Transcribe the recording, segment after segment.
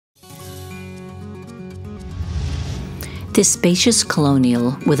This spacious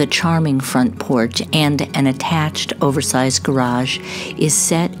colonial, with a charming front porch and an attached oversized garage, is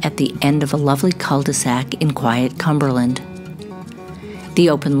set at the end of a lovely cul-de-sac in quiet Cumberland. The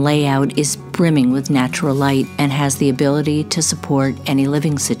open layout is brimming with natural light and has the ability to support any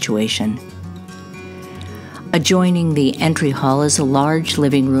living situation. Adjoining the entry hall is a large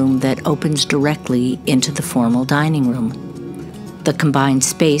living room that opens directly into the formal dining room. The combined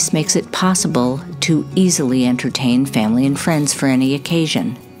space makes it possible to easily entertain family and friends for any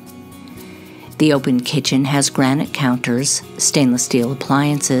occasion. The open kitchen has granite counters, stainless steel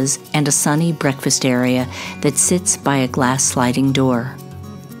appliances, and a sunny breakfast area that sits by a glass sliding door.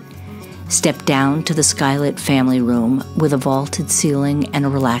 Step down to the skylit family room with a vaulted ceiling and a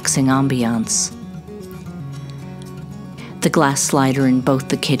relaxing ambiance. The glass slider in both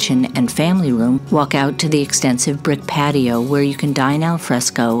the kitchen and family room walk out to the extensive brick patio where you can dine al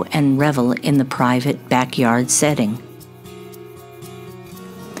fresco and revel in the private backyard setting.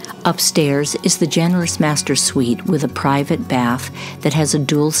 Upstairs is the generous master suite with a private bath that has a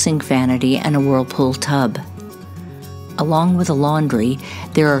dual sink vanity and a whirlpool tub. Along with a laundry,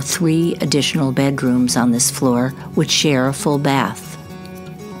 there are 3 additional bedrooms on this floor which share a full bath.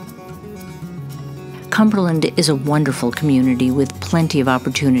 Cumberland is a wonderful community with plenty of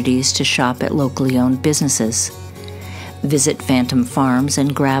opportunities to shop at locally owned businesses. Visit Phantom Farms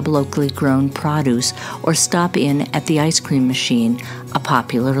and grab locally grown produce, or stop in at the ice cream machine, a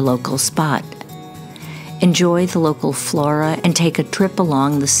popular local spot. Enjoy the local flora and take a trip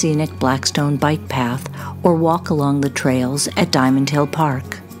along the scenic Blackstone bike path or walk along the trails at Diamond Hill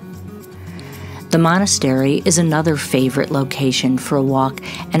Park. The monastery is another favorite location for a walk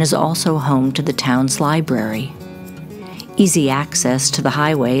and is also home to the town's library. Easy access to the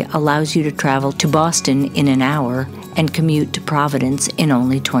highway allows you to travel to Boston in an hour and commute to Providence in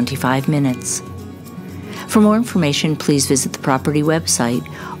only 25 minutes. For more information, please visit the property website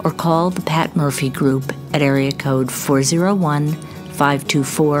or call the Pat Murphy Group at area code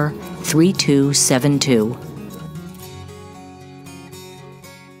 401-524-3272.